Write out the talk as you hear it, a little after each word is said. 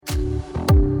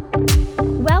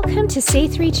to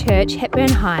C3 Church,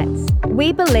 Hepburn Heights.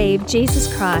 We believe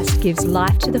Jesus Christ gives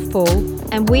life to the full,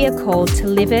 and we are called to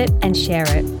live it and share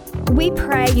it. We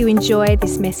pray you enjoy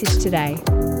this message today.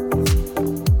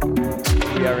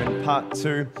 We are in part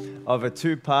 2 of a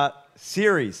 2-part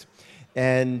series,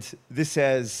 and this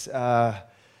has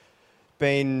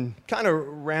been kind of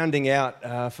rounding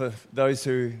out for those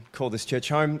who call this church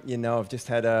home. You know, I've just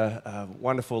had a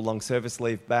wonderful long service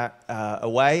leave back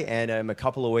away, and I'm a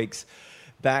couple of weeks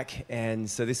back, and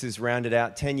so this is rounded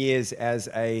out 10 years as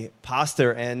a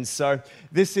pastor, and so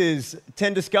this is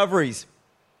 10 discoveries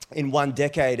in 1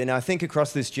 decade, and I think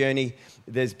across this journey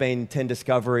there's been 10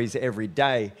 discoveries every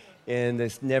day in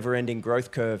this never-ending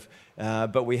growth curve,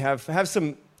 but we have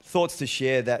some thoughts to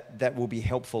share that will be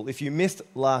helpful. If you missed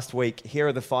last week, here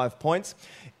are the 5 points,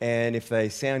 and if they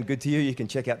sound good to you, you can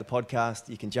check out the podcast,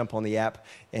 you can jump on the app,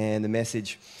 and the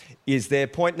message is there.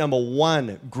 Point number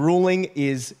 1, grueling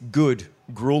is good.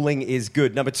 Grueling is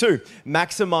good. Number 2,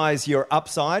 maximize your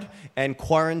upside and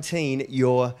quarantine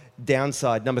your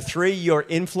downside. Number 3, your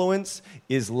influence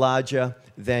is larger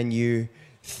than you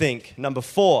think. Number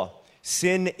 4,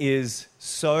 sin is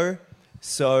so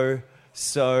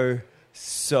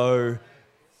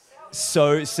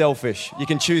selfish. You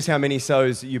can choose how many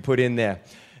so's you put in there.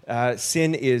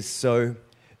 Sin is so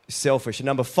selfish. And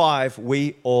number 5,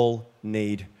 we all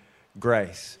need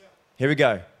grace. Here we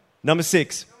go. Number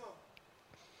 6.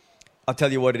 I'll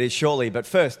tell you what it is shortly, but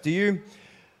first, do you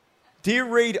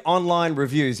read online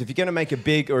reviews? If you're going to make a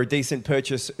big or a decent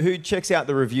purchase, who checks out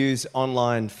the reviews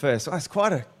online first? Oh, it's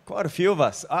quite a few of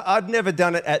us. I'd never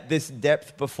done it at this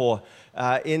depth before.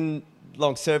 In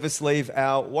long service leave,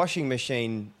 our washing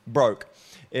machine broke.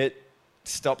 It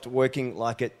stopped working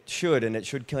like it should, and it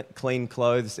should clean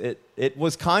clothes. It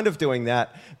was kind of doing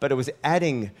that, but it was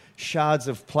adding shards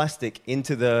of plastic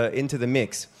into the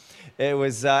mix. It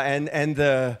was and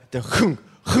the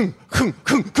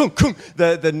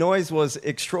the noise was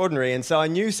extraordinary, and so I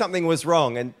knew something was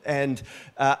wrong. And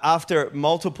after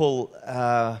multiple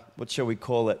what shall we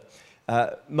call it?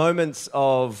 Moments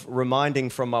of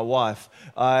reminding from my wife,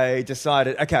 I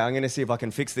decided, okay, I'm going to see if I can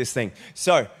fix this thing.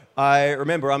 So I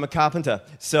remember I'm a carpenter,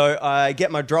 so I get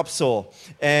my drop saw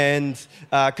and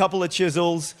a couple of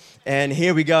chisels, and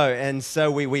here we go. And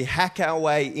so we hack our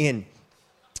way in.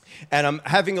 And I'm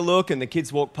having a look, and the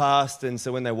kids walk past, and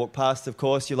so when they walk past, of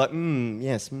course, you're like,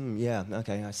 yeah,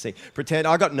 okay, I see. Pretend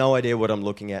I got no idea what I'm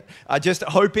looking at. Just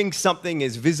hoping something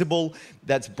is visible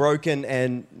that's broken,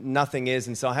 and nothing is,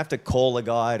 and so I have to call a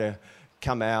guy to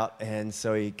come out, and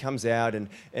so he comes out, and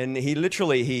he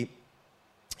literally,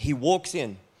 he walks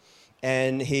in,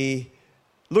 and he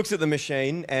looks at the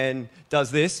machine and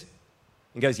does this,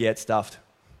 and goes, yeah, it's stuffed.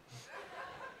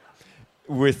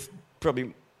 With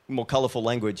probably more colourful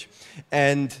language,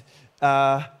 and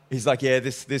he's like, yeah,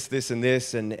 this, and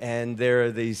this, and there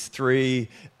are these 3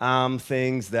 arm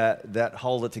things that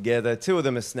hold it together. 2 of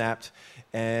them are snapped,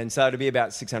 and so it'll be about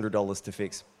 $600 to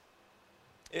fix.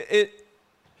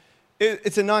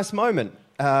 It's a nice moment,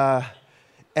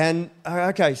 and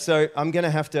okay, so I'm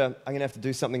gonna have to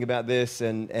do something about this,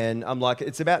 and I'm like,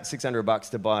 it's about $600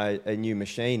 to buy a new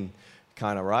machine.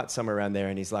 Kind of, right? Somewhere around there.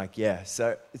 And he's like, yeah.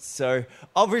 So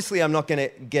obviously I'm not going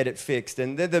to get it fixed.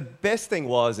 And then the best thing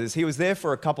is he was there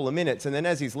for a couple of minutes, and then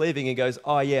as he's leaving, he goes,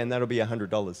 oh yeah, and that'll be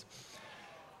 $100.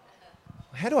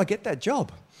 How do I get that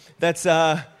job? That's,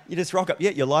 you just rock up.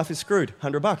 Yeah, your life is screwed.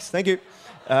 $100. Thank you.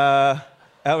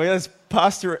 Let's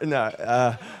pastor it.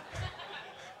 No.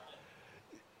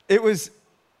 It was,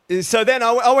 so then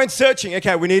I went searching.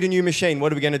 Okay, we need a new machine.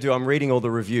 What are we going to do? I'm reading all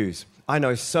the reviews. I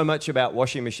know so much about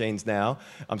washing machines now.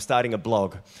 I'm starting a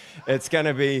blog. It's going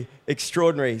to be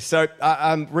extraordinary. So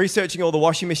I'm researching all the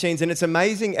washing machines, and it's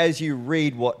amazing as you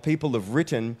read what people have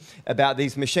written about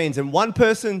these machines. And one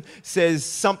person says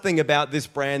something about this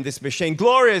brand, this machine.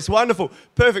 Glorious, wonderful,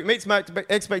 perfect, meets my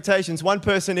expectations. One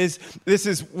person is, this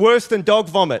is worse than dog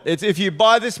vomit. It's, if you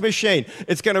buy this machine,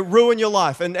 it's going to ruin your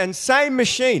life. And same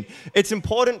machine. It's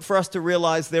important for us to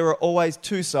realize there are always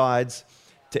 2 sides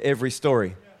to every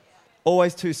story.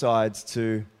 Always 2 sides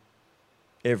to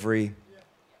every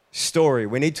story.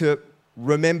 We need to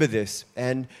remember this.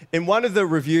 And in one of the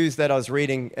reviews that I was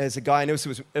reading as a guy, and it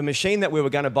was a machine that we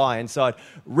were going to buy, and so I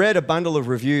read a bundle of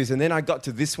reviews, and then I got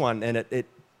to this one, and it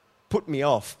put me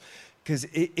off. Because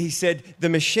he said the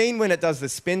machine, when it does the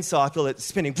spin cycle, it's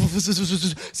spinning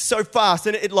so fast,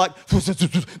 and it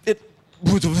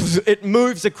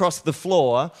moves across the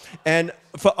floor, and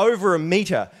for over a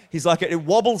meter, he's like, it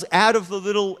wobbles out of the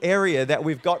little area that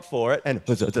we've got for it, and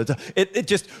it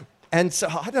just, and so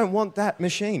I don't want that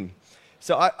machine.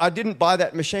 So I didn't buy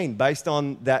that machine based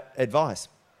on that advice.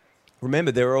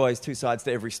 remember, there are always two sides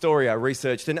to every story. I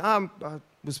researched and I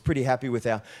was pretty happy with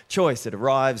our choice. It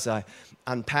arrives, I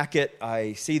unpack it,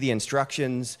 I see the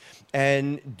instructions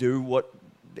and do what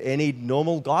any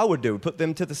normal guy would do, put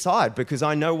them to the side because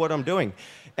I know what I'm doing.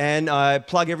 And I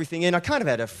plug everything in. I kind of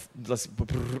had let's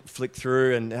flick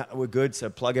through and we're good, so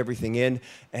plug everything in.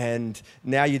 And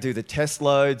now you do the test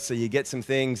load, so you get some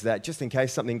things that just in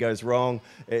case something goes wrong,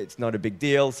 it's not a big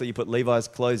deal. So you put Levi's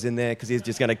clothes in there because he's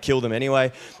just going to kill them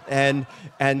anyway. And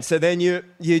so then you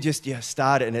just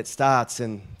start it and it starts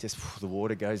and just the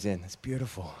water goes in. It's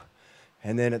beautiful.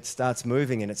 And then it starts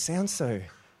moving and it sounds so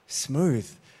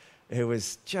smooth. It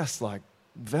was just like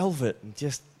velvet and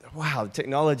just, wow,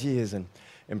 technology is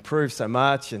improved so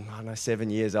much. And I know 7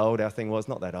 years old, our thing was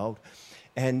not that old.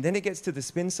 And then it gets to the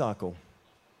spin cycle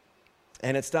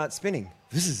and it starts spinning.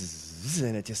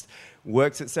 And it just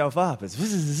works itself up.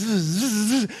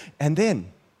 And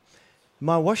then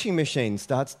my washing machine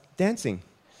starts dancing.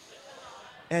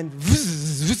 And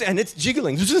it's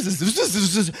jiggling.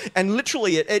 And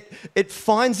literally it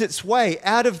finds its way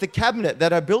out of the cabinet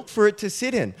that I built for it to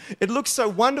sit in. It looks so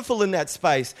wonderful in that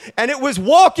space. And it was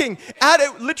walking out.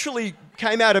 It literally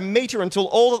came out a meter until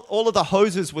all of the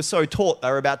hoses were so taut they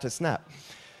were about to snap.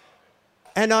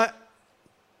 And I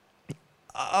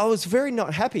was very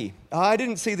not happy. I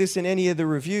didn't see this in any of the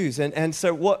reviews. And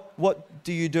so what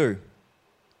do? You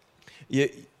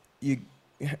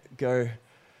go,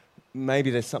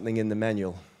 maybe there's something in the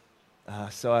manual.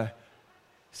 So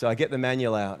I get the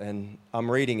manual out and I'm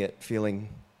reading it feeling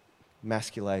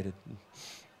emasculated.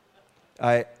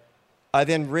 I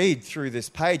then read through this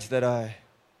page that I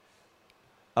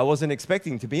wasn't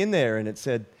expecting to be in there, and it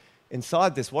said,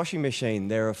 inside this washing machine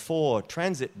there are 4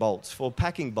 transit bolts, 4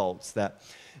 packing bolts that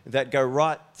go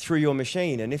right through your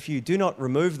machine, and if you do not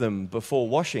remove them before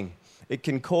washing, it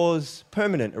can cause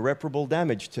permanent irreparable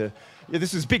damage to...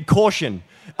 This is big caution.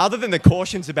 Other than the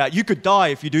cautions about you could die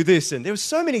if you do this, and there were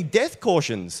so many death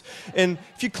cautions. And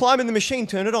if you climb in the machine,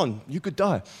 turn it on, you could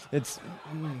die. It's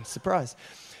surprise.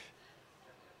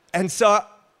 And so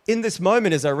in this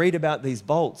moment, as I read about these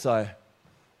bolts, I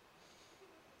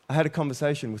had a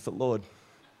conversation with the Lord.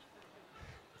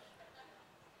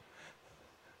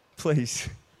 Please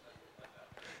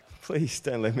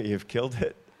don't let me have killed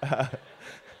it. I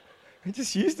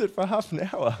just used it for half an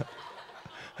hour.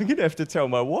 I'm going to have to tell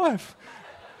my wife.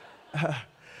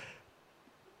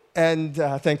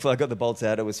 Thankfully, I got the bolts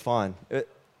out. It was fine.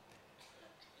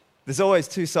 There's always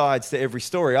two sides to every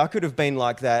story. I could have been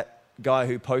like that guy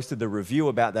who posted the review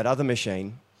about that other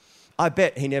machine. I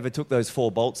bet he never took those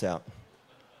 4 bolts out.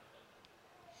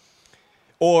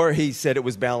 Or he said it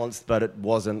was balanced, but it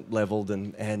wasn't leveled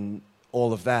and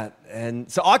all of that.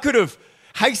 And so I could have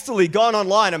hastily gone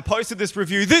online and posted this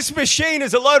review. This machine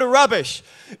is a load of rubbish.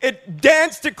 It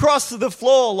danced across the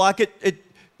floor like it's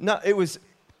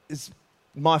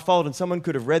my fault, and someone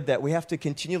could have read that. We have to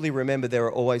continually remember there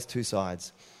are always two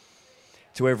sides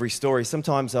to every story.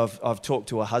 Sometimes I've talked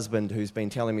to a husband who's been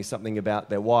telling me something about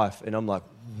their wife, and I'm like,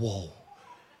 whoa,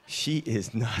 she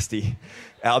is nasty.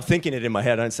 I'm thinking it in my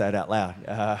head. I don't say it out loud.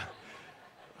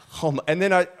 And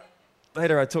then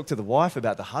later I talked to the wife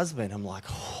about the husband. I'm like,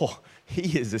 oh,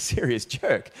 he is a serious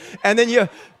jerk. And then you're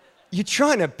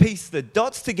trying to piece the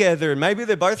dots together, and maybe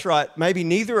they're both right, maybe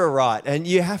neither are right. And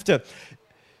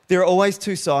there are always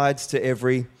two sides to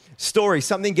every story.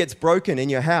 Something gets broken in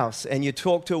your house, and you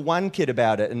talk to one kid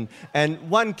about it, and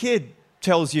one kid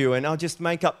tells you, and I'll just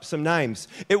make up some names.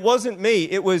 It wasn't me.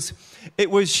 It was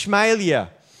Shmalia.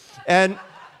 And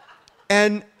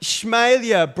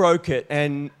Shmalia broke it.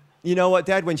 And you know what,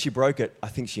 Dad? When she broke it, I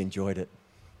think she enjoyed it.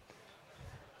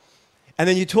 And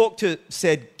then you talk to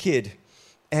said kid,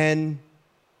 and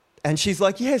she's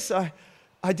like, yes,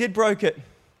 I did broke it.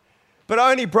 But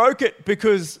I only broke it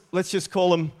because, let's just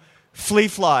call him Flea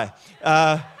Fly.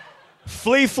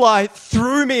 Flea Fly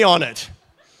threw me on it.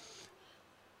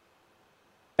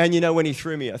 And you know, when he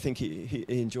threw me, I think he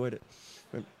enjoyed it.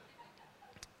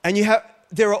 And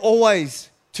there are always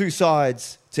two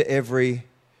sides to every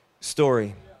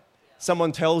story.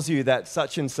 Someone tells you that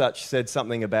such and such said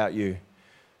something about you,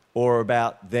 or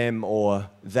about them, or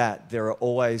that. There are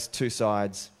always two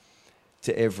sides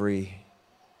to every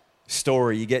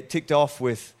story. You get ticked off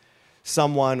with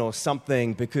someone or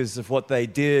something because of what they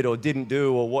did or didn't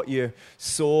do, or what you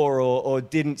saw or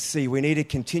didn't see. We need to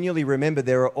continually remember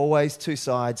there are always two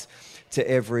sides to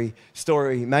every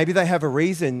story. Maybe they have a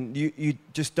reason you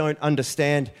just don't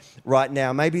understand right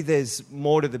now. Maybe there's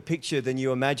more to the picture than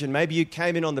you imagine. Maybe you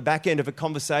came in on the back end of a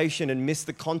conversation and missed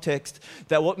the context.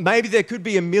 Maybe there could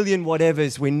be a million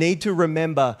whatevers. We need to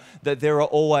remember that there are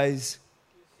always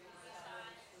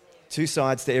Two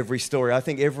sides to every story. I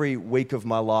think every week of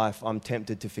my life, I'm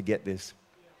tempted to forget this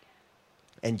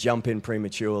and jump in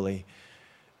prematurely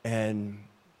and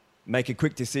make a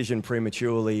quick decision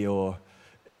prematurely or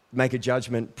make a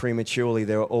judgment prematurely.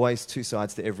 There are always two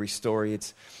sides to every story.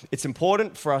 It's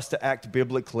important for us to act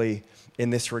biblically in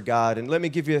this regard. And let me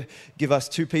give us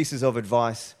two pieces of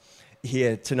advice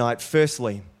here tonight.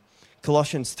 Firstly,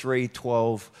 Colossians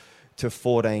 3:12 to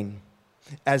 14.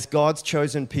 As God's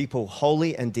chosen people,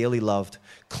 holy and dearly loved,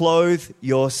 clothe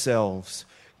yourselves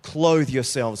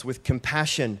with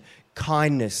compassion,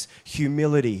 kindness,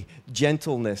 humility,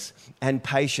 gentleness, and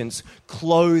patience.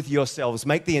 Clothe yourselves.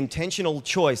 Make the intentional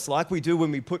choice, like we do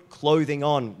when we put clothing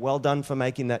on. Well done for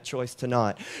making that choice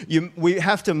tonight. We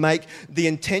have to make the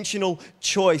intentional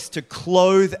choice to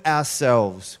clothe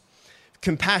ourselves.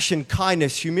 Compassion,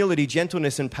 kindness, humility,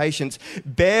 gentleness, and patience.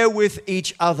 Bear with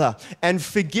each other and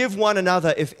forgive one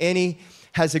another if any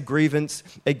has a grievance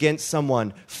against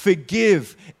someone.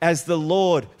 Forgive as the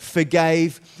Lord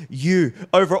forgave you.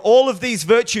 Over all of these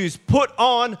virtues, put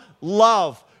on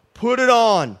love. Put it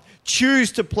on.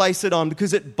 Choose to place it on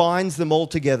because it binds them all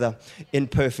together in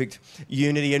perfect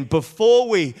unity. And before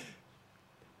we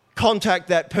contact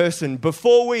that person,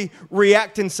 before we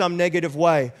react in some negative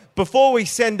way, before we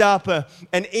send up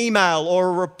an email or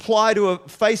a reply to a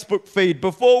Facebook feed,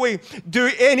 before we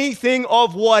do anything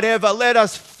of whatever, let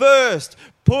us first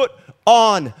put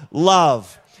on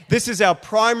love. This is our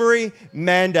primary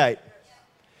mandate,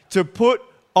 to put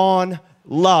on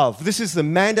love. This is the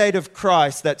mandate of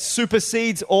Christ that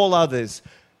supersedes all others.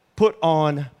 Put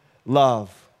on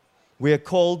love. We are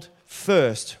called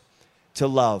first to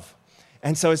love.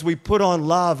 And so as we put on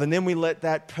love and then we let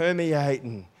that permeate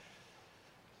and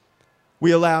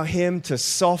we allow Him to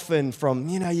soften from,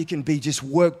 you can be just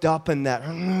worked up in that,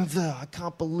 I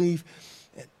can't believe.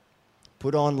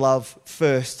 Put on love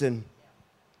first. And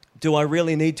do I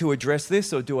really need to address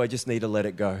this or do I just need to let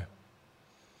it go?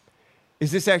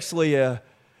 Is this actually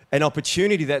an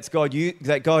opportunity that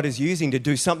God is using to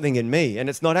do something in me? And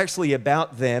it's not actually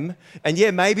about them. And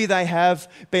yeah, maybe they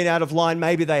have been out of line,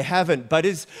 maybe they haven't. But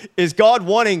is God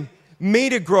wanting me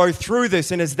to grow through this?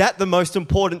 And is that the most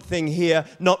important thing here?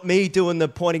 Not me doing the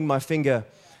pointing my finger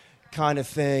kind of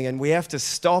thing. And we have to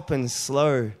stop and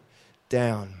slow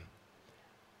down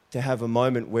to have a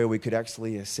moment where we could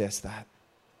actually assess that.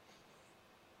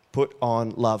 Put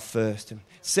on love first. And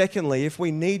secondly, if we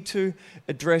need to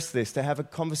address this, to have a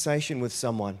conversation with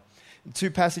someone, two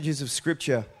passages of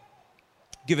Scripture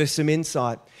give us some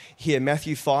insight here,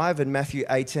 Matthew 5 and Matthew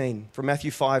 18, from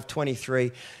Matthew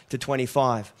 5:23 to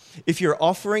 25. If you're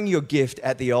offering your gift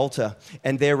at the altar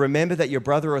and there remember that your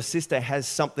brother or sister has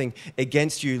something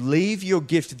against you, leave your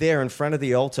gift there in front of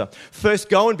the altar. First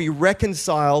go and be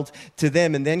reconciled to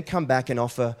them and then come back and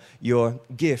offer your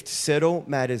gift. Settle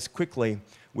matters quickly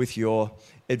with your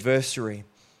adversary.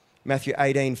 Matthew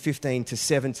 18:15 to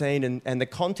 17, and the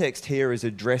context here is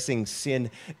addressing sin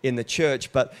in the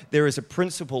church, but there is a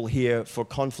principle here for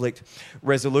conflict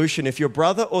resolution. If your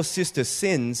brother or sister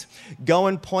sins, go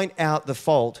and point out the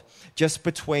fault just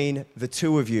between the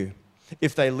two of you.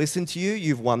 If they listen to you,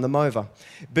 you've won them over.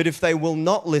 But if they will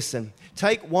not listen,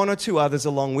 take one or two others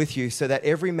along with you so that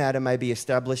every matter may be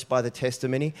established by the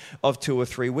testimony of 2 or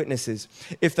 3 witnesses.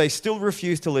 If they still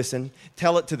refuse to listen,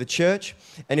 tell it to the church.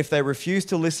 And if they refuse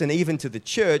to listen even to the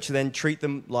church, then treat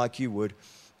them like you would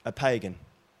a pagan.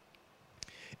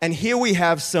 And here we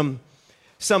have some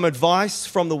advice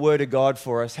from the Word of God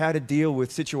for us, how to deal with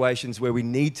situations where we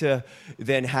need to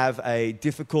then have a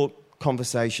difficult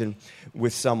conversation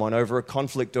with someone over a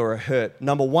conflict or a hurt.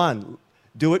 Number 1,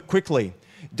 do it quickly.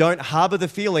 Don't harbor the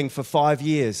feeling for 5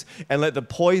 years and let the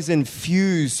poison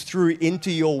fuse through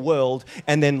into your world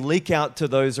and then leak out to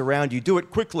those around you. Do it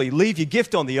quickly. Leave your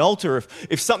gift on the altar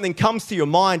if something comes to your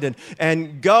mind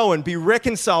and go and be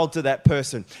reconciled to that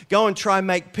person. Go and try and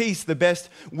make peace the best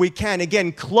we can.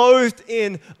 Again, clothed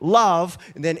in love,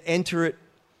 and then enter it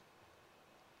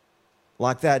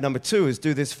like that. Number 2 is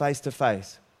do this face to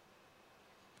face.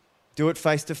 Do it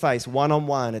face to face,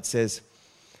 one-on-one, it says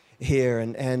here.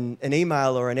 And an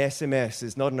email or an SMS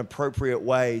is not an appropriate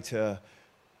way to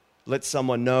let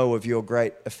someone know of your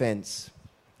great offense.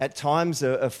 At times,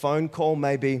 a phone call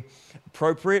may be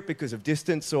appropriate because of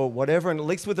distance or whatever, and at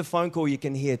least with a phone call, you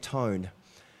can hear tone.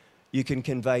 You can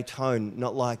convey tone,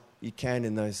 not like you can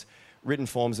in those written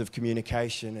forms of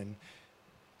communication, and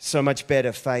so much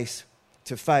better face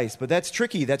to face. But that's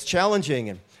tricky, that's challenging,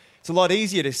 and it's a lot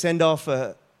easier to send off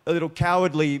a little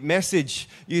cowardly message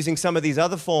using some of these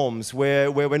other forms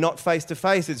where we're not face to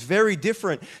face. It's very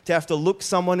different to have to look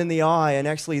someone in the eye and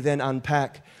actually then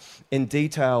unpack in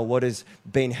detail what has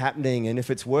been happening. And if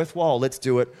it's worthwhile, let's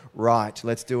do it right.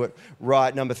 Let's do it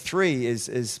right. Number 3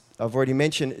 is I've already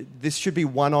mentioned, this should be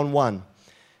one-on-one.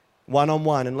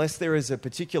 One-on-one, unless there is a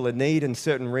particular need and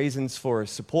certain reasons for a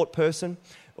support person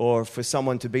or for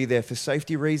someone to be there for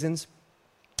safety reasons.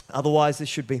 Otherwise, this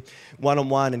should be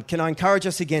one-on-one. And can I encourage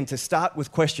us again to start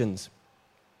with questions?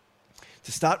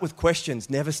 To start with questions,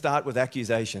 never start with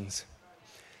accusations.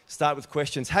 Start with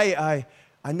questions. Hey, I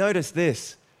noticed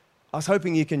this. I was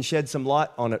hoping you can shed some light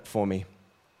on it for me.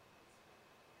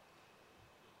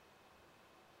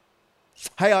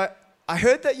 Hey, I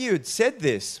heard that you had said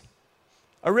this.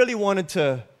 I really wanted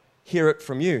to hear it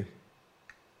from you.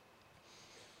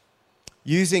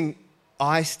 Using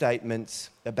I statements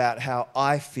about how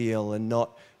I feel and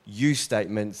not you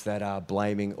statements that are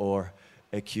blaming or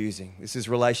accusing. This is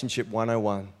relationship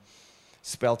 101,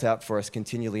 spelt out for us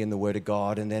continually in the Word of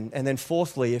God. And then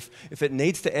fourthly, if it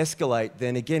needs to escalate,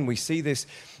 then again, we see this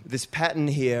pattern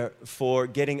here for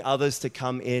getting others to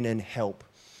come in and help.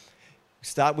 We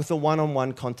start with a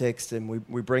one-on-one context and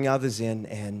we bring others in,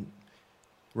 and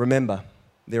remember,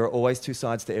 there are always two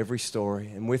sides to every story.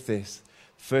 And with this,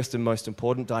 first and most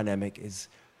important dynamic is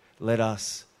let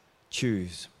us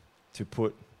choose to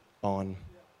put on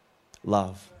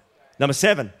love. Number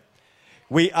 7,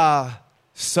 we are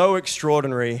so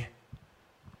extraordinary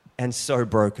and so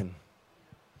broken.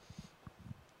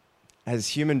 As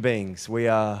human beings, we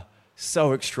are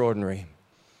so extraordinary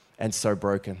and so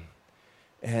broken.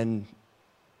 And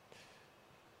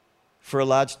for a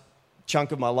large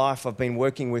chunk of my life, I've been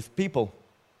working with people.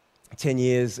 10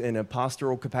 years in a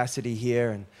pastoral capacity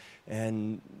here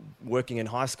and working in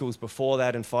high schools before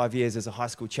that, and 5 years as a high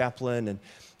school chaplain. And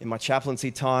in my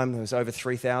chaplaincy time, there was over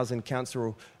 3,000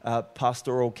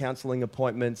 pastoral counseling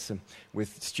appointments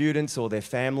with students or their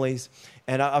families.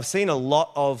 And I've seen a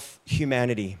lot of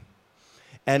humanity.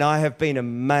 And I have been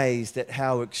amazed at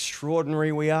how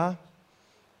extraordinary we are,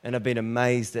 and I've been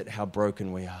amazed at how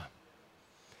broken we are.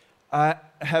 I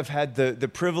have had the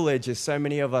privilege, as so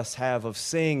many of us have, of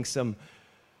seeing some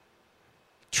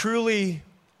truly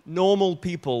normal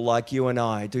people like you and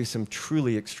I do some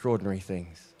truly extraordinary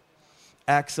things.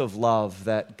 Acts of love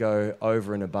that go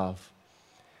over and above,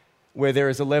 where there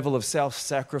is a level of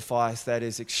self-sacrifice that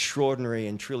is extraordinary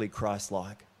and truly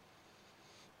Christ-like.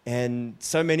 And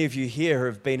so many of you here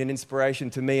have been an inspiration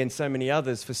to me and so many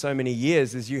others for so many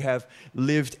years as you have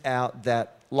lived out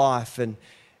that life. And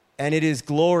it is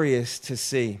glorious to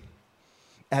see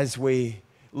as we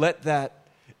let that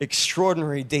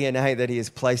extraordinary DNA that He has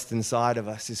placed inside of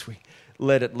us, as we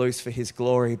let it loose for His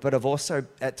glory. But I've also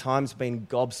at times been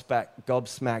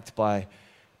gobsmacked by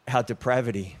our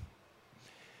depravity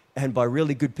and by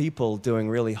really good people doing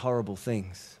really horrible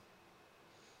things.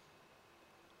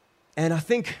 And I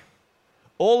think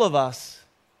all of us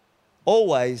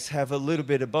always have a little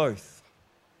bit of both.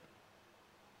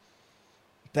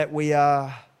 That we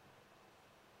are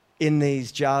in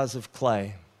these jars of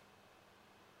clay,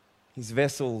 these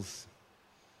vessels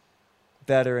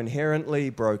that are inherently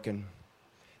broken,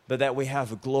 but that we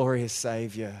have a glorious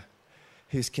Savior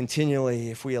who's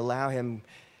continually, if we allow Him,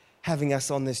 having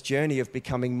us on this journey of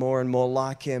becoming more and more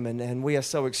like Him. And we are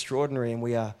so extraordinary and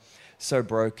we are so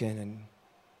broken. And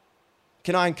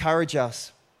can I encourage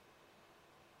us,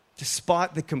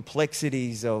 despite the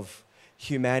complexities of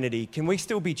humanity, can we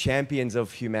still be champions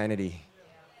of humanity,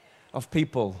 of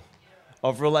people,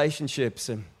 of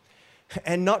relationships,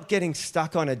 and not getting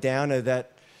stuck on a downer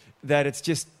that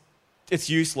it's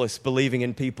useless believing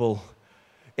in people,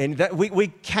 and that we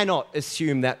cannot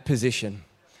assume that position.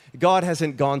 God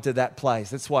hasn't gone to that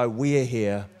place. That's why we are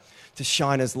here, to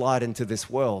shine His light into this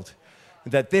world.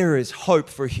 That there is hope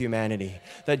for humanity,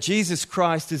 that Jesus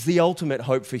Christ is the ultimate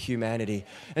hope for humanity.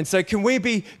 And so can we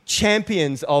be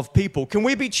champions of people? Can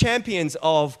we be champions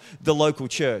of the local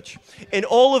church in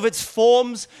all of its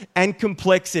forms and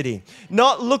complexity?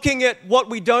 Not looking at what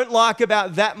we don't like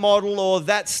about that model or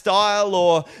that style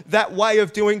or that way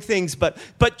of doing things, but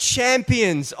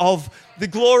champions of the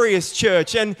glorious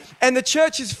church. And the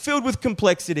church is filled with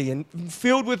complexity and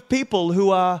filled with people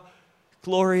who are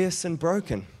glorious and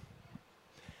broken.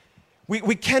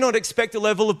 We cannot expect a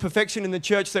level of perfection in the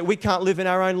church that we can't live in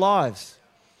our own lives.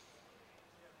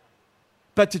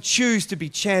 But to choose to be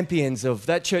champions of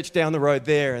that church down the road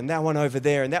there, and that one over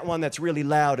there, and that one that's really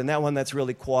loud, and that one that's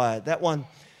really quiet, that one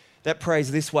that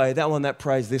prays this way, that one that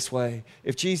prays this way.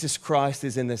 If Jesus Christ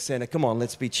is in the center, come on,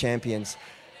 let's be champions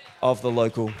of the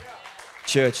local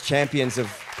church, champions of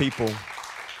people.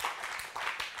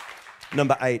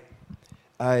 Number 8.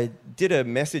 I did a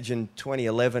message in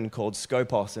 2011 called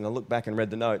Scopos, and I looked back and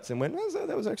read the notes and went,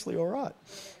 that was actually all right.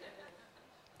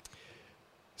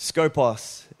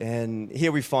 Skopos. And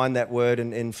here we find that word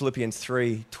in Philippians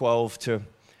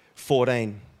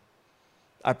 3:12-14.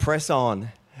 I press on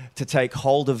to take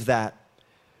hold of that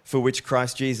for which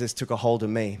Christ Jesus took a hold of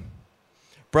me.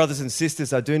 Brothers and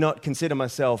sisters, I do not consider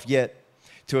myself yet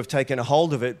to have taken a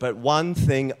hold of it, but one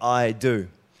thing I do,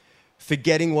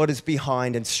 forgetting what is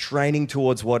behind and straining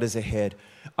towards what is ahead.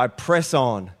 I press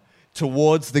on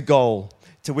towards the goal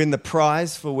to win the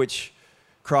prize for which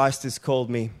Christ has called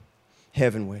me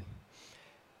heavenward.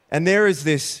 And there is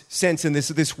this sense in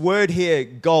this word here,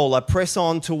 goal. I press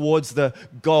on towards the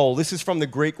goal. This is from the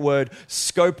Greek word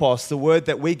skopos, the word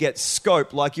that we get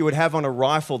scope, like you would have on a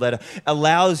rifle, that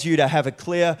allows you to have a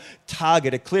clear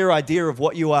target, a clear idea of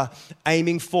what you are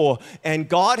aiming for. And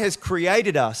God has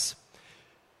created us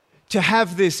to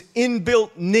have this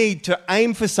inbuilt need to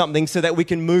aim for something so that we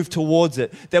can move towards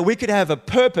it, that we could have a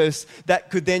purpose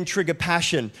that could then trigger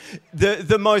passion.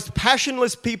 The most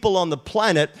passionless people on the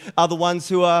planet are the ones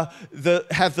who have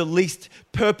the least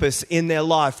purpose in their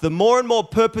life. The more and more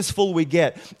purposeful we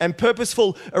get, and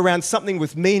purposeful around something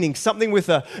with meaning, something with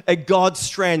a God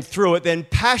strand through it, then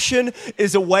passion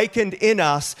is awakened in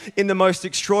us in the most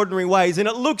extraordinary ways. And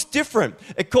it looks different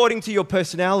according to your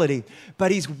personality,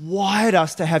 but He's wired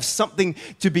us to have something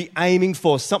to be aiming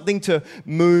for, something to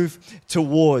move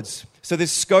towards. So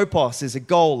this skopos is a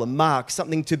goal, a mark,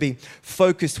 something to be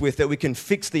focused with that we can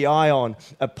fix the eye on,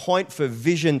 a point for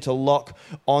vision to lock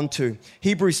onto.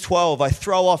 Hebrews 12, I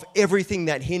throw off everything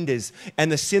that hinders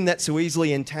and the sin that so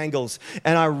easily entangles,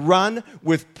 and I run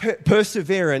with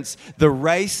perseverance the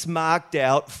race marked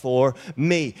out for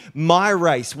me. My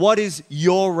race. What is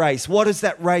your race? What does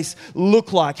that race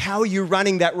look like? How are you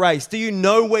running that race? Do you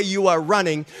know where you are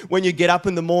running when you get up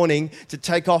in the morning to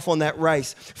take off on that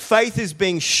race? Faith is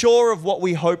being sure of what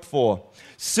we hope for,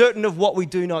 certain of what we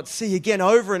do not see. Again,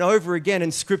 over and over again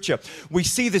in Scripture, we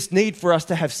see this need for us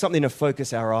to have something to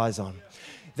focus our eyes on.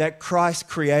 That Christ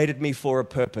created me for a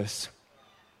purpose.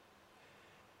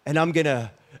 And I'm going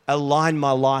to align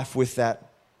my life with that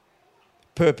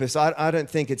purpose. I don't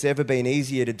think it's ever been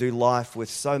easier to do life with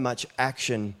so much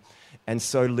action and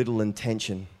so little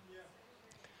intention.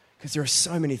 Because there are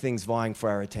so many things vying for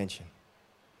our attention.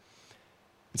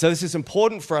 And so this is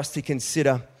important for us to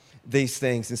consider these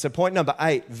things. And so point number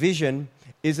 8, vision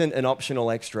isn't an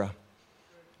optional extra.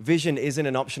 Vision isn't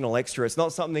an optional extra. It's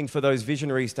not something for those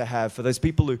visionaries to have, for those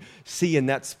people who see in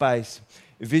that space.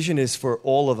 Vision is for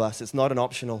all of us. It's not an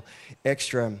optional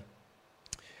extra.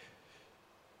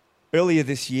 Earlier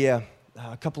this year,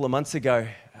 a couple of months ago,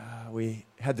 we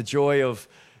had the joy of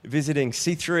visiting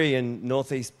C3 in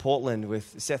Northeast Portland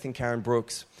with Seth and Karen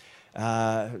Brooks.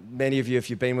 Many of you, if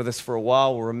you've been with us for a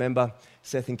while, will remember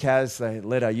Seth and Kaz. They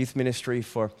led our youth ministry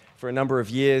for a number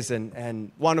of years,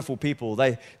 and wonderful people.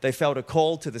 They felt a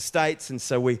call to the States, and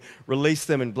so we released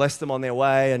them and blessed them on their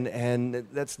way, and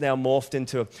that's now morphed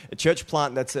into a church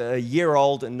plant that's a year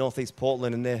old in Northeast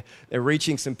Portland, and they're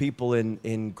reaching some people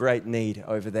in great need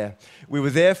over there. We were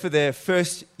there for their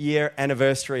first year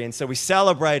anniversary, and so we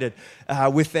celebrated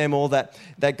with them all that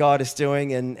God is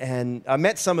doing, and I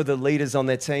met some of the leaders on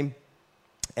their team,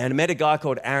 and I met a guy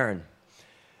called Aaron.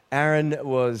 Aaron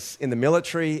was in the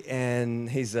military, and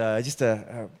he's just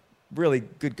a really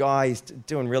good guy. He's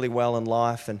doing really well in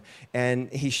life,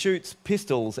 and he shoots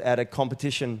pistols at a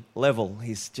competition level.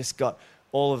 He's just got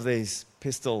all of these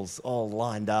pistols all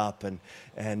lined up, and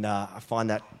I find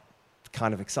that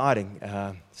kind of exciting.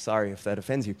 Sorry if that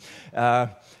offends you. And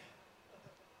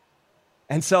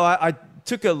so I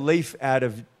took a leaf out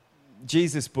of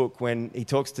Jesus' book when he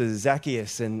talks to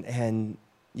Zacchaeus, and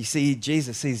you see,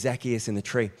 Jesus sees Zacchaeus in the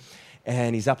tree,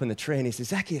 and he's up in the tree, and he says,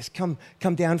 Zacchaeus, come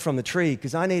down from the tree,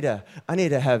 because I need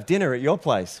to have dinner at your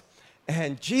place.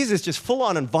 And Jesus just full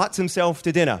on invites himself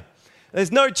to dinner.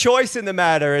 There's no choice in the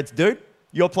matter. It's, dude,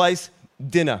 your place,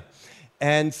 dinner.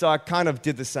 And so I kind of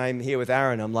did the same here with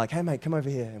Aaron. I'm like, hey, mate, come over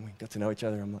here. And we got to know each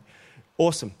other. I'm like,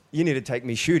 awesome. You need to take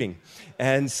me shooting.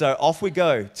 And so off we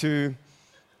go to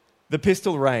the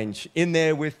pistol range, in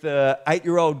there with the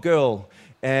 8-year-old girl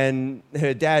and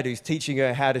her dad who's teaching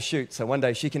her how to shoot, so one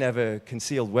day she can have a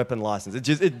concealed weapon license.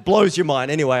 It blows your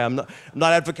mind. Anyway, I'm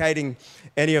not advocating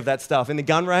any of that stuff. In the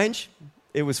gun range,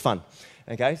 it was fun.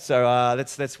 Okay, so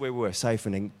that's where we were, safe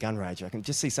and in gun range. I can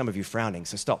just see some of you frowning,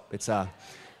 so stop. It's all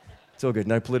good.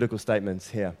 No political statements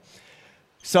here.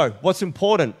 So what's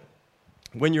important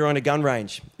when you're on a gun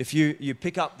range? If you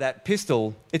pick up that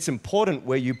pistol, it's important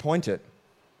where you point it.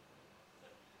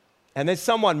 And there's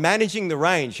someone managing the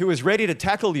range who is ready to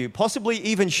tackle you, possibly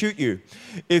even shoot you,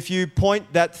 if you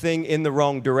point that thing in the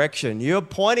wrong direction. You're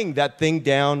pointing that thing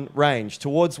down range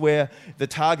towards where the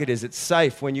target is. It's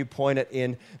safe when you point it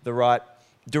in the right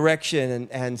direction.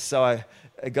 And so I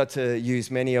got to use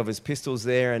many of his pistols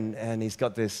there, and he's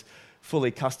got this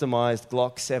fully customized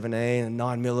Glock 17 and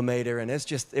 9mm, and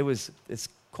it's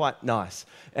quite nice.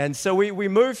 And so we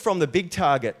moved from the big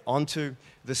target onto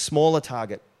the smaller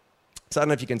target. So I don't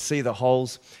know if you can see the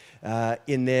holes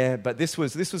in there, but this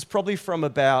was probably from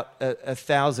about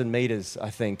 1,000 meters,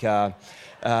 I think.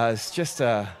 It's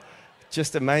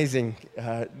just amazing,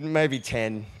 maybe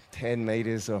 10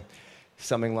 meters or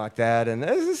something like that. And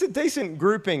it's a decent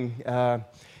grouping. So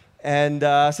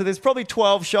there's probably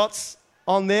 12 shots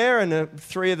on there, and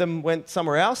 3 of them went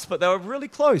somewhere else, but they were really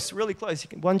close, really close.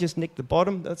 One just nicked the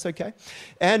bottom, that's okay.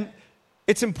 And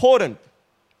it's important.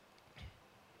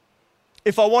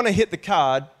 If I want to hit the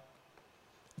card,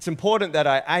 it's important that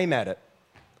I aim at it.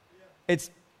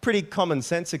 It's pretty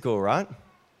commonsensical, right?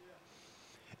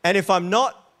 And if I'm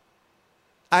not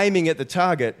aiming at the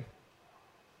target,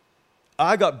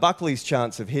 I got Buckley's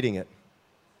chance of hitting it.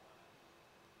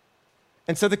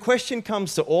 And so the question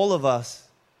comes to all of us,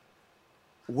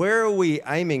 where are we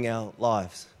aiming our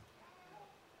lives?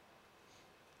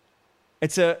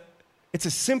 It's a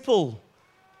simple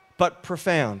but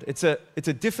profound. It's a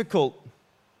difficult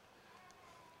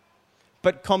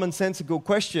but commonsensical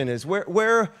question is,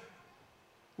 where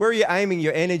are you aiming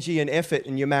your energy and effort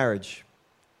in your marriage?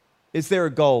 Is there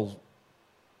a goal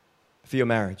for your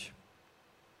marriage?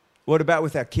 What about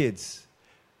with our kids?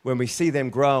 When we see them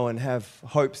grow and have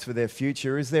hopes for their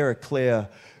future, is there a clear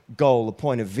goal, a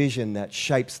point of vision that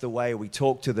shapes the way we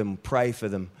talk to them, pray for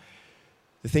them,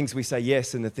 the things we say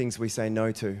yes and the things we say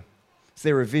no to? Is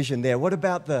there a vision there? What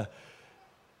about the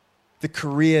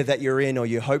career that you're in or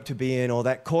you hope to be in, or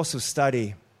that course of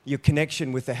study, your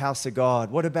connection with the house of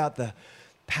God? What about the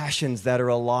passions that are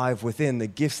alive within, the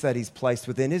gifts that He's placed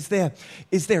within? Is there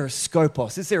a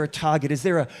scopos? Is there a target? Is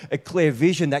there a clear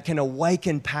vision that can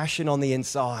awaken passion on the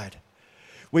inside,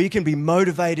 where you can be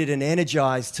motivated and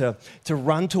energized to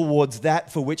run towards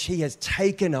that for which He has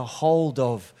taken a hold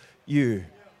of you?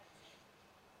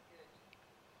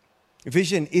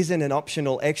 Vision isn't an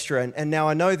optional extra. And now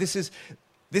I know this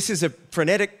is a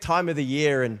frenetic time of the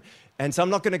year, and so I'm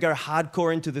not going to go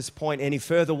hardcore into this point any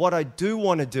further. What I do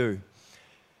want to do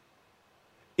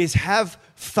is have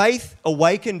faith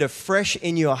awakened afresh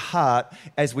in your heart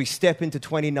as we step into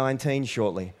 2019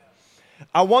 shortly.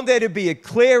 I want there to be a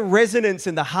clear resonance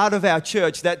in the heart of our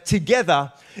church that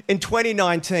together in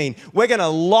 2019, we're going to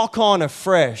lock on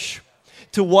afresh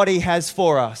to what He has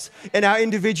for us in our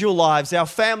individual lives, our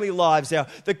family lives,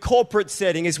 the corporate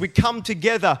setting, as we come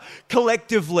together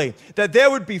collectively, that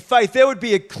there would be faith, there would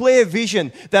be a clear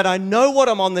vision that I know what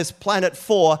I'm on this planet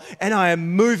for, and I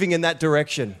am moving in that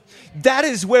direction. That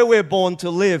is where we're born to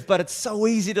live, but it's so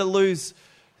easy to lose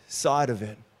sight of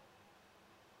it.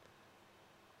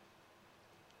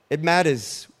 It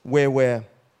matters where we're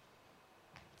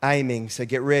aiming, so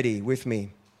get ready with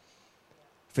me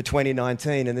for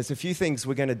 2019. And there's a few things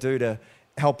we're going to do to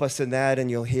help us in that, and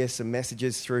you'll hear some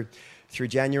messages through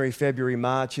January, February,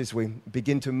 March as we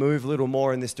begin to move a little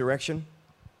more in this direction.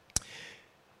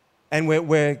 And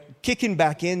we're kicking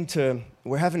back into,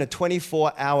 we're having a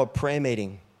 24-hour prayer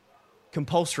meeting,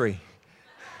 compulsory.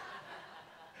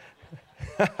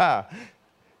 We're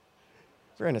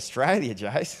in Australia,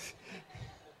 Jace.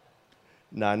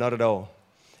 No, not at all.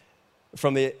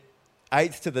 From the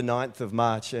 8th to the 9th of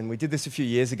March, and we did this a few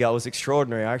years ago. It was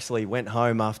extraordinary. I actually went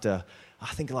home after, I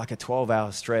think, like a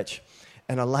 12-hour stretch,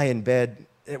 and I lay in bed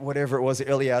at whatever it was, the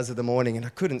early hours of the morning, and I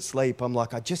couldn't sleep. I'm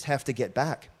like, I just have to get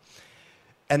back.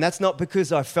 And that's not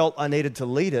because I felt I needed to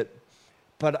lead it,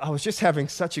 but I was just having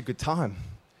such a good time.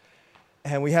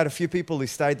 And we had a few people who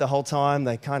stayed the whole time.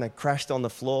 They kind of crashed on the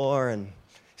floor and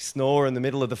snore in the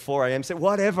middle of the 4 a.m. Said,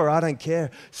 whatever, I don't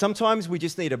care. Sometimes we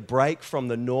just need a break from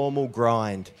the normal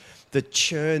grind, the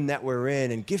churn that we're in,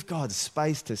 and give God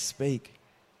space to speak.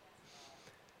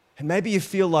 And maybe you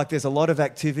feel like there's a lot of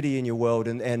activity in your world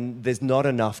and there's not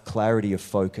enough clarity of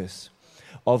focus,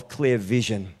 of clear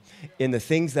vision in the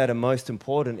things that are most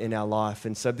important in our life.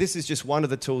 And so this is just one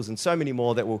of the tools, and so many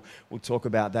more that we'll talk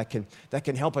about that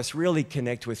can help us really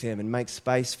connect with Him and make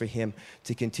space for Him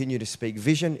to continue to speak.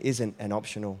 Vision isn't an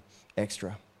optional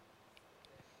extra.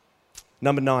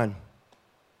 Number 9.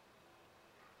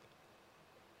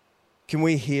 Can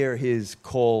we hear His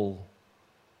call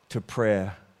to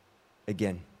prayer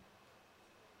again?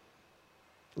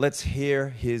 Let's hear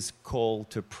His call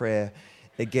to prayer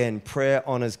again. Prayer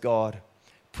honors God.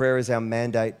 Prayer is our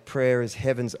mandate. Prayer is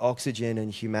heaven's oxygen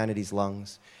and humanity's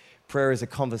lungs. Prayer is a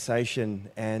conversation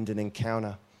and an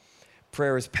encounter.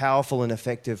 Prayer is powerful and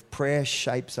effective. Prayer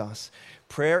shapes us.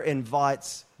 Prayer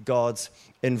invites God's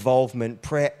involvement.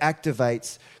 Prayer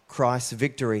activates Christ's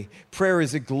victory. Prayer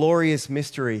is a glorious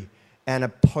mystery and a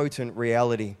potent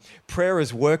reality. Prayer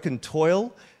is work and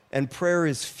toil, and prayer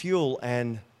is fuel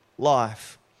and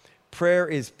life. Prayer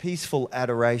is peaceful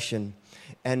adoration,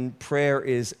 and prayer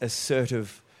is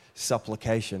assertive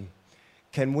supplication.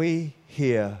 Can we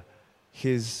hear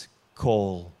his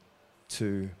call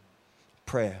to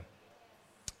prayer?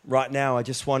 Right now, I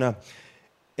just want to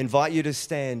invite you to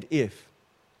stand if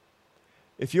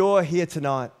you're here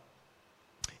tonight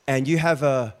and you have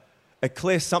a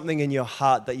clear something in your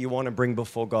heart that you want to bring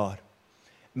before God.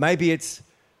 Maybe it's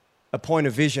a point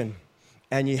of vision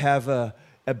and you have a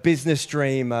business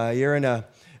dream, you're in a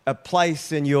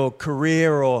place in your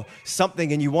career or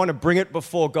something and you want to bring it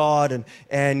before God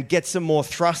and get some more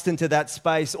thrust into that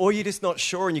space, or you're just not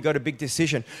sure and you got a big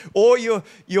decision, or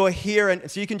you're here, and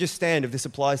so you can just stand if this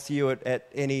applies to you at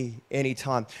any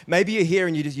time. Maybe you're here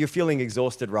and you're feeling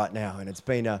exhausted right now and it's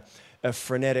been a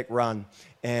frenetic run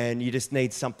and you just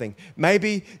need something.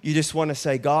 Maybe you just want to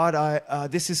say, God,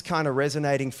 this is kind of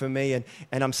resonating for me and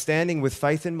I'm standing with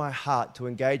faith in my heart to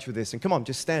engage with this. And come on,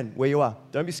 just stand where you are.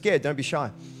 Don't be scared. Don't be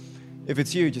shy. If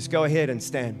it's you, just go ahead and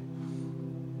stand.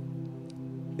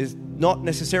 It's not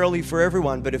necessarily for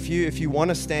everyone, but if you want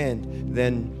to stand,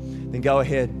 then go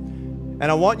ahead. And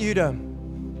I want you to,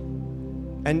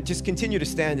 and just continue to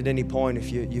stand at any point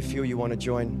if you feel you want to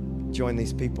join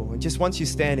these people. And just once you're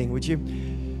standing, would you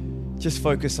just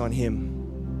focus on him?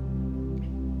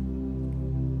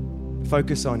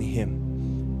 Focus on him.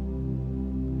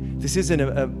 This isn't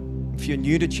if you're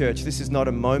new to church, this is not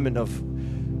a moment of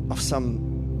some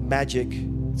magic.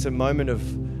 It's a moment of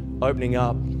opening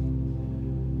up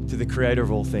to the creator of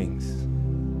all things,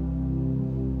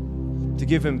 to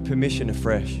give him permission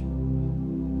afresh.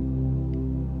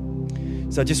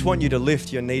 So I just want you to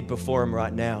lift your need before him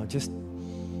right now. Just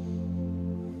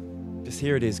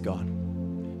here it is, God.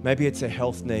 Maybe it's a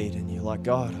health need and you're like,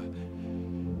 God,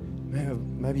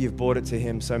 maybe you've brought it to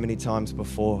him so many times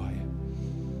before.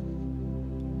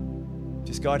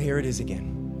 Just, God, here it is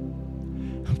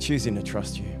again. I'm choosing to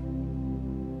trust you.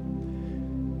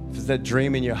 If there's that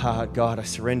dream in your heart, God, I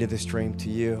surrender this dream to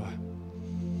you.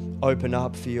 Open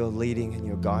up for your leading and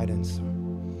your guidance.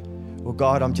 Well,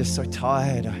 God, I'm just so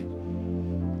tired.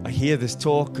 I hear this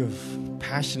talk of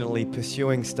passionately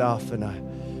pursuing stuff and I'm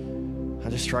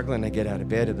just struggling to get out of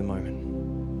bed at the moment.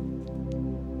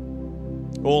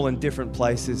 All in different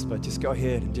places, but just go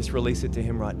ahead and just release it to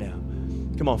him right now.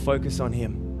 Come on, focus on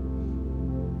him.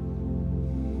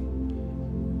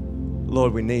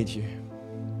 Lord, we need you.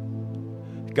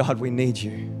 God, we need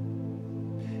you.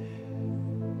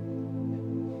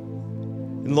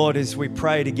 And Lord, as we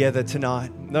pray together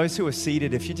tonight, those who are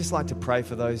seated, if you'd just like to pray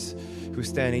for those who are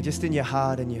standing, just in your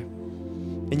heart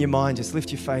and in your mind, just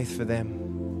lift your faith for them.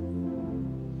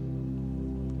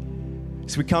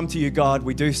 As we come to you, God,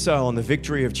 we do so on the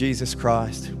victory of Jesus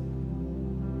Christ.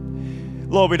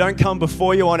 Lord, we don't come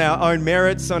before you on our own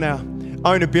merits, on our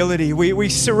own ability. We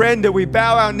surrender, we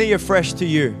bow our knee afresh to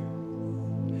you.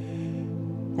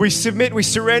 We submit, we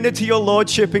surrender to your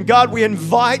Lordship. And God, we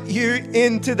invite you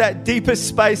into that deeper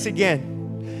space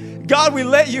again. God, we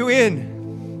let you in.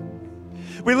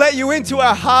 We let you into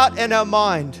our heart and our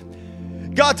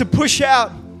mind. God, to push out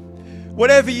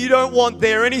whatever you don't want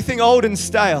there, anything old and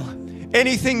stale,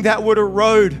 anything that would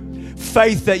erode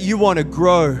faith that you want to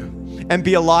grow and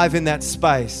be alive in that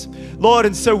space. Lord,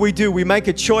 and so we do. We make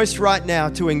a choice right now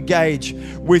to engage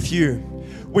with you.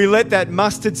 We let that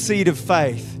mustard seed of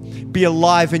faith be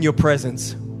alive in your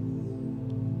presence.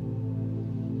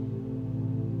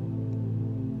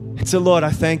 And so, Lord, I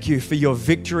thank you for your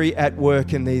victory at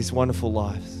work in these wonderful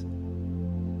lives.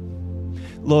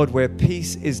 Lord, where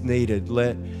peace is needed,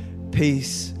 let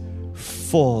peace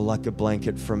fall like a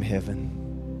blanket from heaven.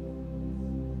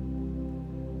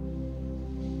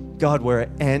 God, where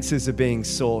answers are being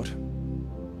sought,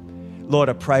 Lord,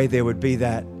 I pray there would be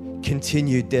that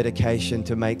continued dedication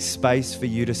to make space for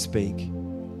you to speak.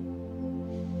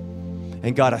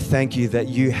 And God, I thank you that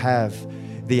you have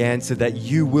the answer, that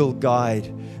you will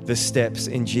guide the steps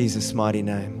in Jesus' mighty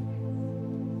name.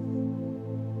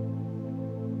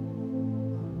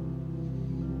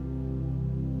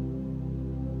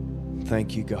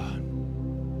 Thank you, God.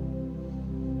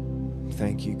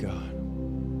 Thank you, God.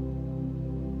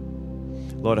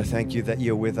 Lord, I thank you that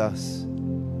you're with us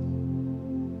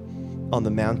on the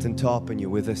mountaintop and you're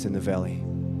with us in the valley.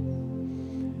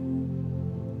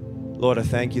 Lord, I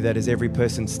thank you that as every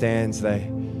person stands, they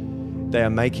are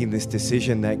making this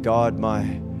decision that, God,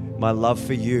 my love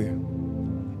for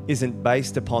you isn't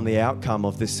based upon the outcome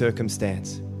of this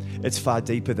circumstance. it's far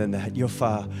deeper than that. You're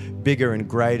far bigger and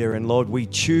greater. And Lord, we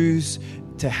choose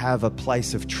to have a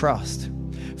place of trust,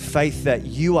 faith that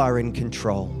you are in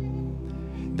control,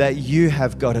 that you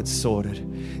have got it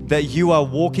sorted, that you are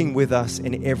walking with us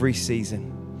in every season.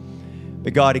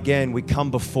 But God, again, we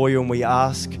come before you and we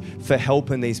ask for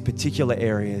help in these particular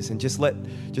areas. And just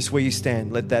where you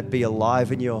stand, let that be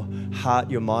alive in your heart,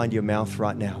 your mind, your mouth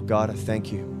right now. God, I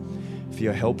thank you for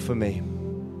your help for me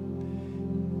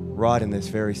right in this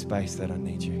very space that I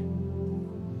need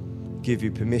you. Give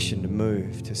you permission to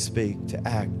move, to speak, to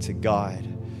act, to guide,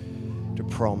 to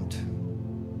prompt.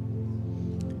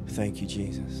 Thank you,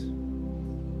 Jesus.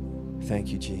 Thank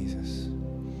you, Jesus.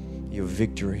 Your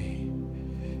victory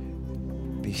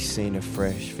be seen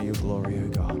afresh for your glory, O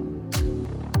God.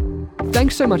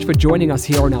 Thanks so much for joining us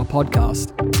here on our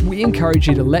podcast. We encourage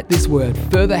you to let this word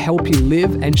further help you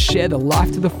live and share the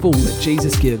life to the full that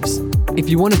Jesus gives. If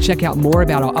you want to check out more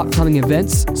about our upcoming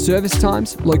events, service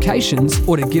times, locations,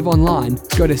 or to give online,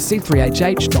 go to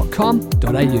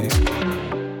c3hh.com.au.